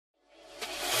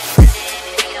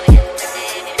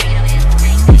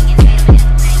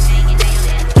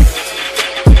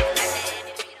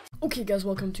guys,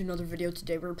 welcome to another video.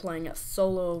 Today we're playing a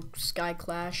solo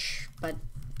SkyClash, but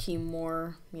team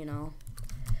more, you know.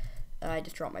 I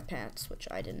just dropped my pants, which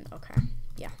I didn't. Okay,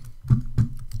 yeah.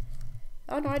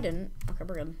 Oh no, I didn't. Okay,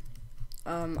 we're good.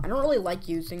 I don't really like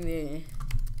using the.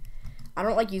 I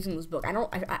don't like using this book.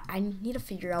 I need to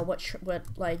figure out what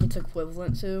like it's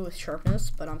equivalent to with sharpness,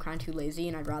 but I'm kind of too lazy,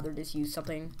 and I'd rather just use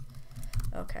something.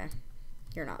 Okay,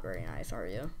 you're not very nice, are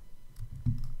you?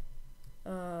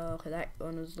 Okay, that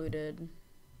one was looted.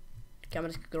 Okay, I'm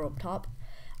just gonna go up top.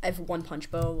 I have one punch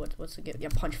bow. What's the get? Yeah,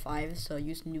 punch 5. So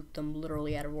you just nuke them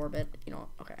literally out of orbit. You know.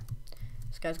 Okay.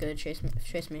 This guy's gonna chase me.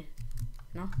 Chase me.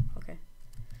 No. Okay.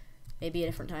 Maybe a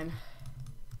different time.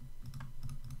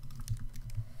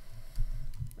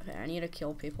 Okay, I need to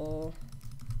kill people.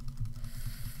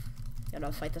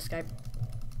 Gotta fight this guy.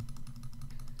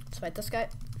 Let's fight this guy.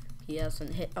 He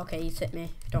hasn't hit. Okay, he's hit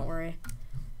me. Don't worry.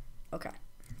 Okay.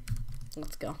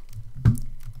 Let's go.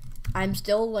 I'm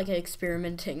still like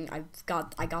experimenting. I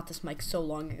got this mic so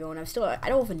long ago, and I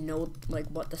don't even know like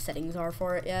what the settings are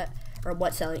for it yet, or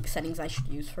what settings I should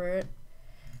use for it.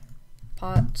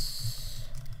 Pots,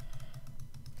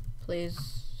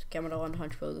 please. Okay, I'm gonna one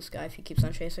punch bow this guy if he keeps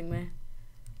on chasing me.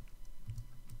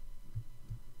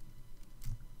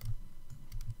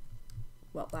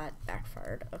 Well, that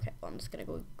backfired. Okay, well, I'm just gonna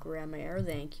go grab my air.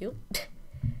 Thank you.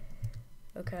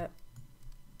 Okay.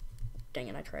 Dang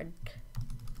it, I tried.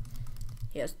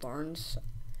 He has thorns.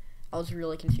 I was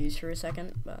really confused for a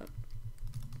second, but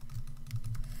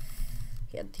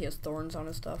he has thorns on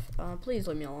his stuff. Please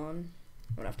leave me alone.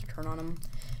 I'm gonna have to turn on him.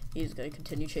 He's gonna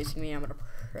continue chasing me. I'm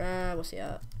gonna we'll see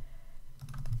that.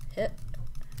 Hit.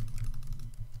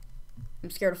 I'm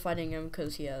scared of fighting him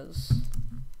because he has.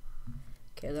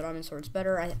 Okay, the diamond sword's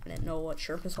better. I didn't know what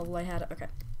sharpness level I had. Okay.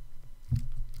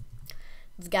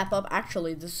 Let's gap up.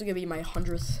 Actually, this is gonna be my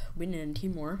 100th win in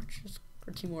Team War,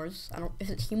 or Team Wars. I don't. Is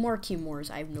it Team War or Team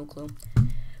Wars? I have no clue.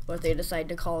 What they decide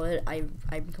to call it,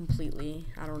 I'm completely.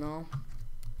 I don't know.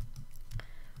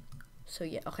 So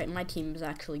yeah, okay. My team is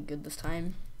actually good this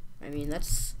time. I mean,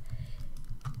 it's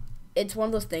one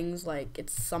of those things. Like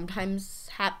it's sometimes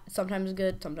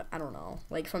good. Sometimes I don't know.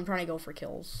 Like if I'm trying to go for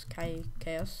kills,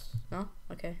 chaos. No,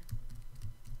 okay.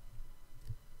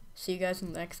 See you guys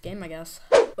in the next game, I guess.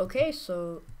 Okay,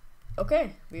 so,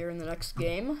 okay, we are in the next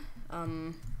game.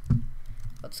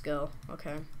 Let's go.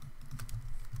 Okay.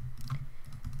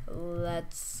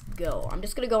 Let's go. I'm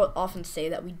just gonna go off and say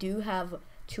that we do have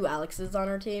 2 Alexes on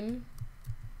our team.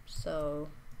 So,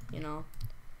 you know,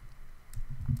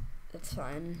 that's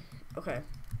fine. Okay.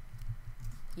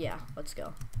 Yeah, let's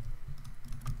go.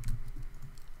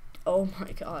 Oh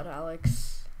my god,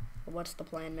 Alex. What's the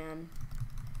plan, man?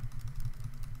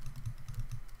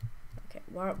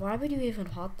 Why would you even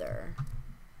hop there?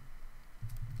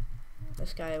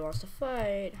 This guy wants to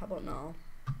fight. How about no?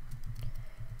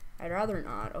 I'd rather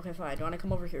not. Okay, fine. Do you want to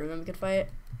come over here and then we can fight?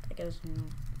 I guess.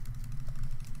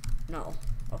 No.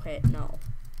 Okay, no.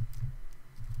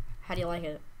 How do you like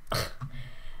it?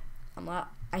 I'm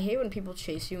not. I hate when people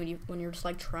chase you when you're just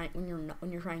like when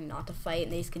you're trying not to fight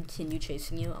and they just continue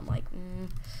chasing you. I'm like,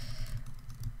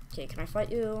 okay, can I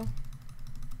fight you?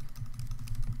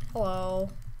 Hello.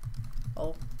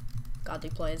 Oh, godly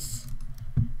plays.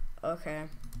 Okay.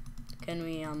 Can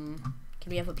we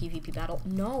have a PvP battle?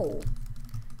 No.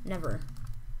 Never.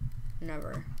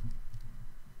 Never.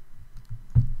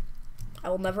 I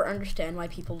will never understand why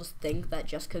people just think that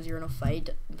just because you're in a fight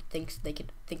think they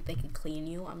can clean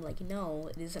you. I'm like, no,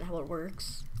 it isn't how it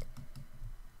works.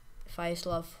 If I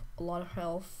still have a lot of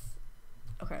health,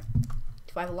 okay.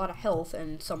 If I have a lot of health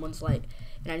and someone's like,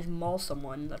 and I just maul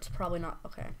someone, that's probably not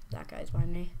okay. That guy's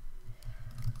behind me.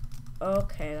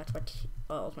 Okay, that's my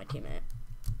oh, it was my teammate.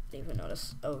 Didn't even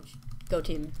notice. Oh, go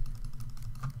team.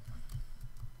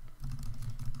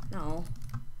 No.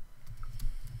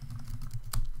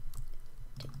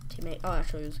 Teammate. Oh,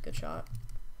 actually, it was a good shot.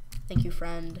 Thank you,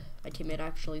 friend. My teammate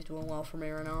actually is doing well for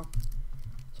me right now.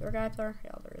 Is there a guy up there?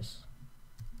 Yeah, there is.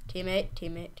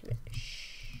 Teammate.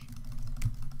 Shh.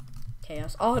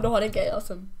 Chaos. Oh no, I didn't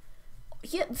chaos him.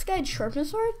 Yeah, this guy had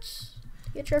sharpness swords.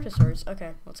 He had sharpness swords.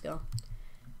 Okay, let's go.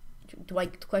 The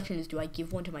question is, do I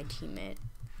give one to my teammate?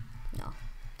 No,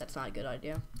 that's not a good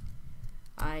idea.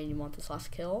 I want this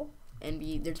last kill, and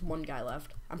there's 1 guy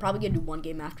left. I'm probably gonna do 1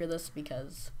 game after this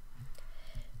because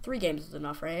 3 games is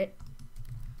enough, right?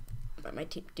 But my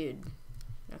team, dude.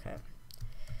 Okay.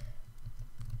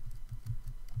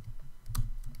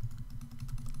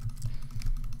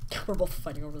 We're both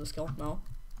fighting over this kill. No.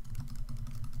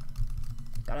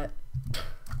 Got it.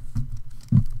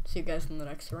 See you guys in the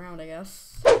next round, I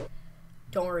guess.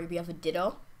 Don't worry, we have a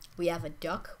ditto. We have a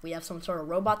duck. We have some sort of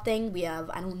robot thing. We have,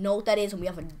 I don't know what that is, and we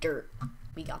have a dirt.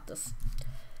 We got this.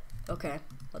 Okay,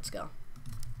 let's go.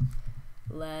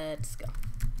 Let's go.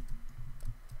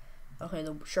 Okay,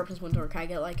 the sharpness window. Can I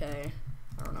get like a,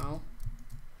 I don't know.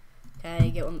 Can I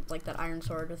get one like that iron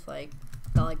sword with like,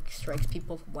 that like strikes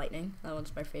people with lightning? That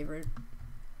one's my favorite.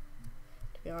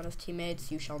 To be honest,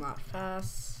 teammates, you shall not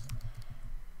pass.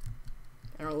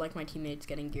 I don't like my teammates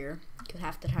getting gear, because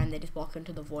half the time they just walk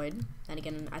into the void. And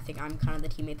again, I think I'm kind of the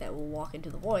teammate that will walk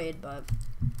into the void, but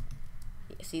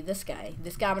see this guy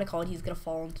I'm gonna call it, he's gonna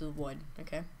fall into the void,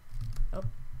 okay? Oh.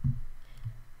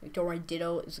 Don't worry,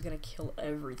 Ditto is gonna kill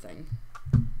everything.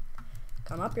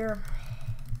 Come up here.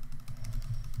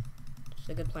 It's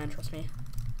a good plan, trust me.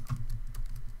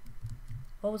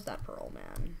 What was that pearl,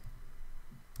 man?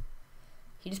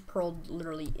 He just pearled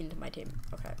literally into my team.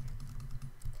 Okay.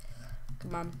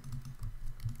 Come on.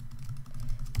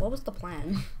 What was the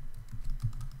plan?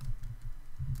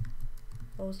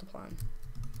 What was the plan?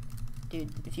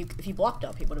 Dude, if you blocked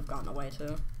up, he would have gotten away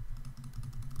too.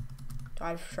 Do I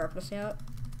have sharpness yet?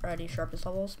 Or any sharpness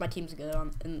levels? My team's good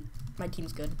and my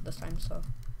team's good this time, so.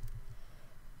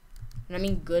 And I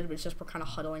mean good, but it's just we're kind of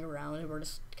huddling around and we're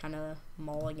just kind of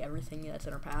mauling everything that's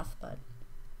in our path, but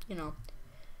you know,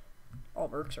 all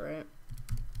works, right?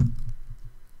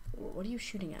 What are you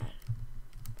shooting at?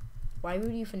 Why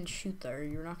would you even shoot there?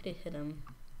 You're not gonna hit him.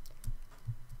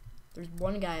 There's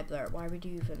one guy up there. Why would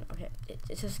you even? Okay,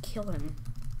 it's just kill him.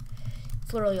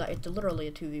 It's literally like a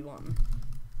 2v1.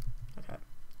 Okay.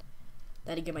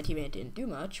 That again, my teammate didn't do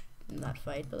much in that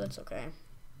fight, but that's okay.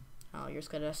 Oh, you're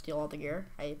just gonna steal all the gear.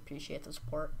 I appreciate the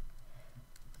support.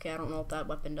 Okay, I don't know what that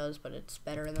weapon does, but it's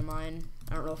better than mine.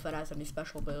 I don't know if that has any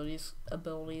special abilities.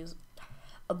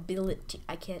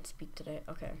 I can't speak today.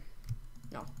 Okay.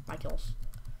 No, my kills.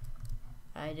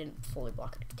 I didn't fully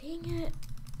block it. Dang it.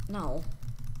 No.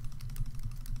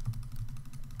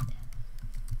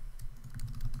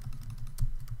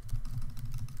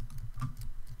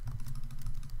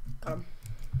 Got him.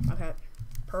 Okay.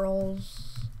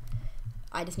 Pearls.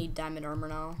 I just need diamond armor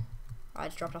now. I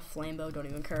just dropped a flame bow, don't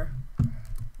even care.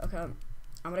 Okay. I'm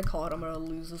gonna call it. I'm gonna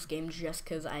lose this game just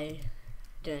because I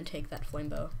didn't take that flame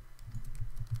bow.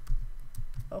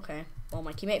 Okay. Well,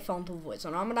 my teammate fell into the void, so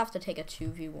now I'm gonna have to take a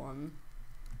 2v1.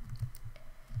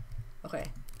 Okay.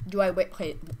 Do I wait?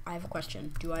 Okay, I have a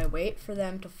question. Do I wait for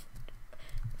them to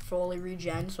fully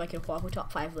regen so I can Wahoo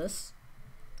top 5 this?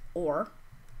 Or...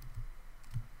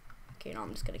 Okay, no,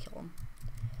 I'm just gonna kill him.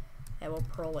 I will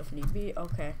pearl if need be.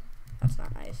 Okay. That's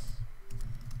not nice.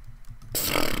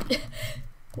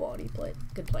 Quality play.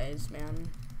 Good plays, man.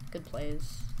 Good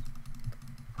plays.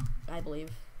 I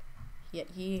believe. Yet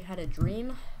he had a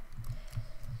dream.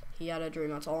 He had a dream,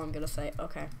 that's all I'm gonna say.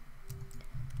 Okay.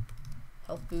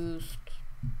 Health boost.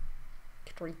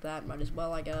 Drink that, might as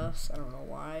well, I guess. I don't know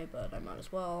why, but I might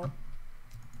as well.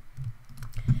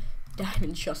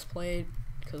 Diamond chest plate,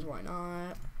 because why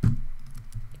not?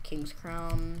 King's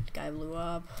crown. Guy blew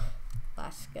up.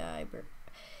 Last guy.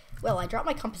 Well, I dropped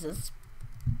my compasses.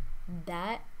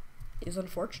 That is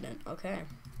unfortunate. Okay.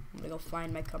 I'm gonna go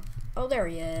find my Oh, there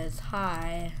he is.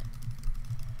 Hi.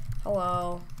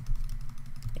 Hello.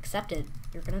 Accepted.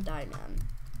 You're gonna die, man.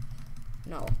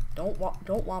 No, don't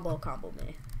wombo combo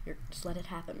me. Just let it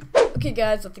happen. Okay,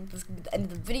 guys, I think this is the end of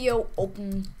the video.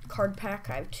 Open card pack.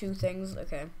 I have 2 things.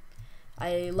 Okay.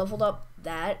 I leveled up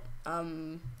that.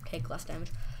 Take less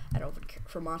damage. I don't even care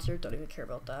for monsters. Don't even care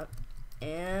about that.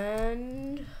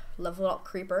 And leveled up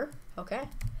creeper. Okay.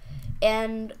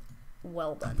 And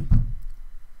well done.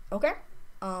 Okay.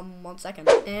 1 second.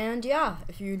 And yeah,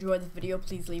 if you enjoyed the video,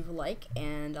 please leave a like,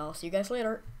 and I'll see you guys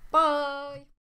later. Bye!